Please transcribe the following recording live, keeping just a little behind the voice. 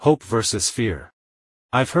Hope versus fear.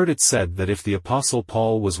 I've heard it said that if the Apostle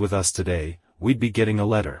Paul was with us today, we'd be getting a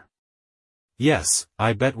letter. Yes,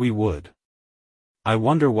 I bet we would. I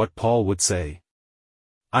wonder what Paul would say.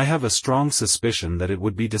 I have a strong suspicion that it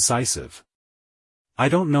would be decisive. I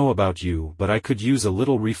don't know about you, but I could use a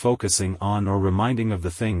little refocusing on or reminding of the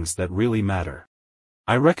things that really matter.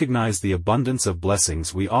 I recognize the abundance of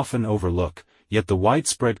blessings we often overlook, yet the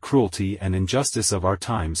widespread cruelty and injustice of our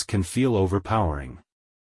times can feel overpowering.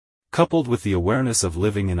 Coupled with the awareness of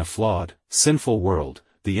living in a flawed, sinful world,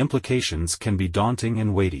 the implications can be daunting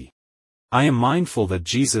and weighty. I am mindful that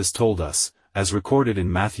Jesus told us, as recorded in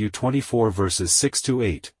Matthew 24 verses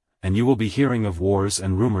 6-8, and you will be hearing of wars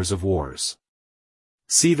and rumors of wars.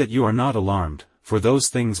 See that you are not alarmed, for those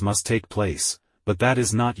things must take place, but that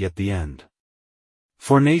is not yet the end.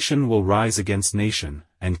 For nation will rise against nation,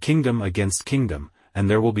 and kingdom against kingdom, and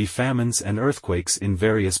there will be famines and earthquakes in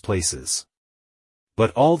various places.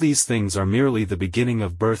 But all these things are merely the beginning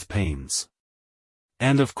of birth pains.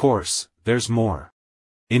 And of course, there's more.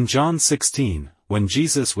 In John 16, when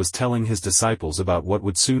Jesus was telling his disciples about what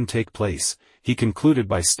would soon take place, he concluded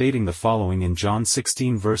by stating the following in John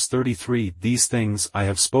 16 verse 33, "These things I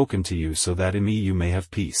have spoken to you so that in me you may have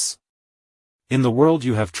peace. In the world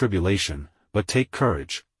you have tribulation, but take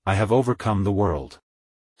courage, I have overcome the world."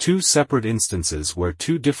 Two separate instances where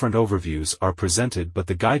two different overviews are presented, but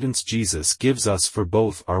the guidance Jesus gives us for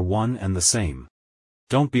both are one and the same.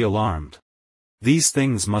 Don't be alarmed. These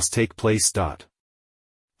things must take place.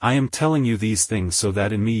 I am telling you these things so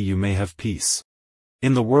that in me you may have peace.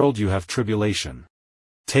 In the world you have tribulation.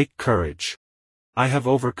 Take courage. I have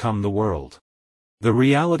overcome the world. The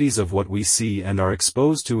realities of what we see and are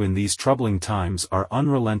exposed to in these troubling times are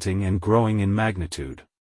unrelenting and growing in magnitude.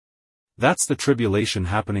 That's the tribulation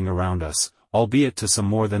happening around us, albeit to some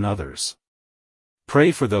more than others.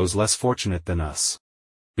 Pray for those less fortunate than us.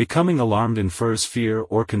 Becoming alarmed infers fear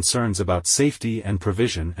or concerns about safety and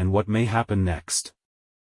provision and what may happen next.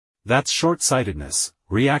 That's short-sightedness,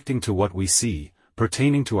 reacting to what we see,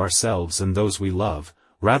 pertaining to ourselves and those we love,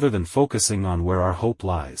 rather than focusing on where our hope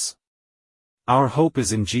lies. Our hope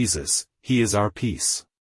is in Jesus, He is our peace.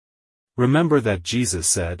 Remember that Jesus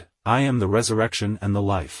said, "I am the resurrection and the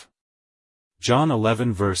life." John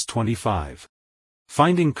 11 verse 25.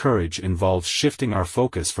 Finding courage involves shifting our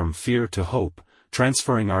focus from fear to hope,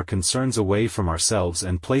 transferring our concerns away from ourselves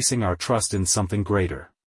and placing our trust in something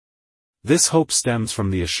greater. This hope stems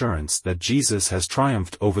from the assurance that Jesus has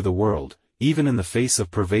triumphed over the world, even in the face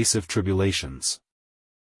of pervasive tribulations.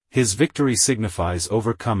 His victory signifies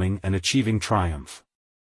overcoming and achieving triumph.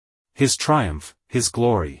 His triumph, His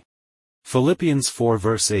glory. Philippians 4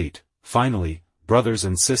 verse 8, Finally, brothers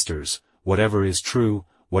and sisters, whatever is true,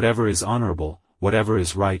 whatever is honorable, whatever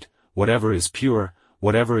is right, whatever is pure,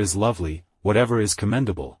 whatever is lovely, whatever is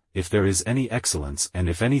commendable, if there is any excellence and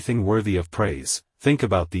if anything worthy of praise, think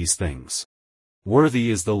about these things.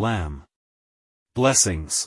 Worthy is the Lamb. Blessings.